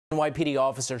NYPD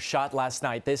officer shot last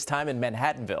night, this time in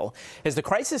Manhattanville, as the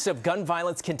crisis of gun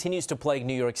violence continues to plague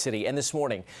New York City. And this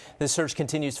morning, the search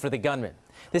continues for the gunman.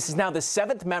 This is now the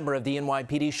 7th member of the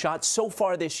NYPD shot so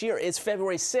far this year. It's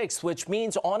February 6th, which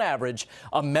means, on average,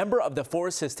 a member of the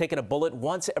force has taken a bullet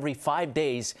once every 5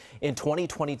 days in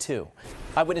 2022.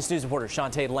 Eyewitness News reporter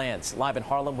Shantae Lands live in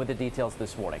Harlem with the details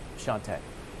this morning. Shantae.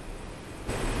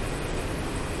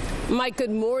 Mike,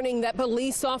 good morning. That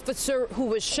police officer who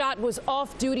was shot was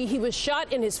off duty. He was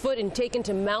shot in his foot and taken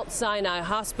to Mount Sinai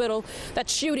Hospital. That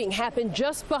shooting happened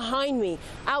just behind me,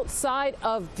 outside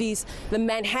of the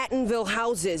Manhattanville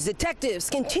Houses. Detectives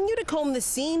continue to comb the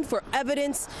scene for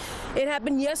evidence. It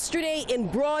happened yesterday in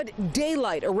broad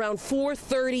daylight around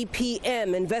 4:30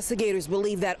 p.m. Investigators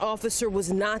believe that officer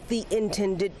was not the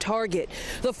intended target.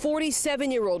 The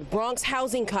 47-year-old Bronx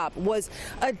housing cop was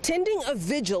attending a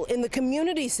vigil in the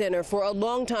community center for a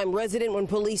longtime resident when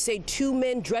police say two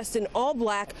men dressed in all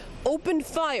black opened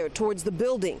fire towards the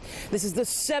building. This is the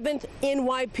 7th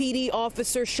NYPD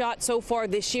officer shot so far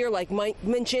this year, like Mike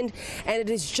mentioned, and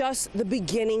it is just the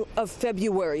beginning of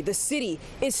February. The city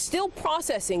is still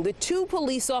processing the two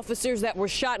police officers that were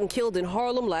shot and killed in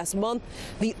Harlem last month.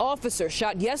 The officer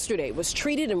shot yesterday was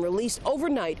treated and released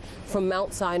overnight from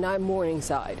Mount Sinai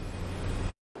Morningside.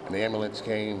 And the ambulance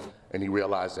came, and he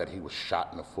realized that he was shot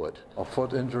in the foot. A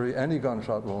foot injury, any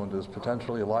gunshot wound, is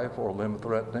potentially life or limb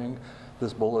threatening.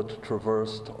 This bullet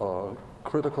traversed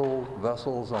critical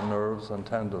vessels and nerves and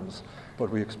tendons, but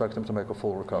we expect him to make a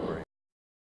full recovery.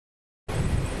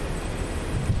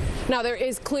 Now, there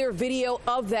is clear video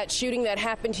of that shooting that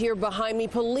happened here behind me.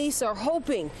 Police are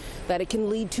hoping that it can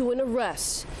lead to an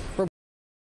arrest.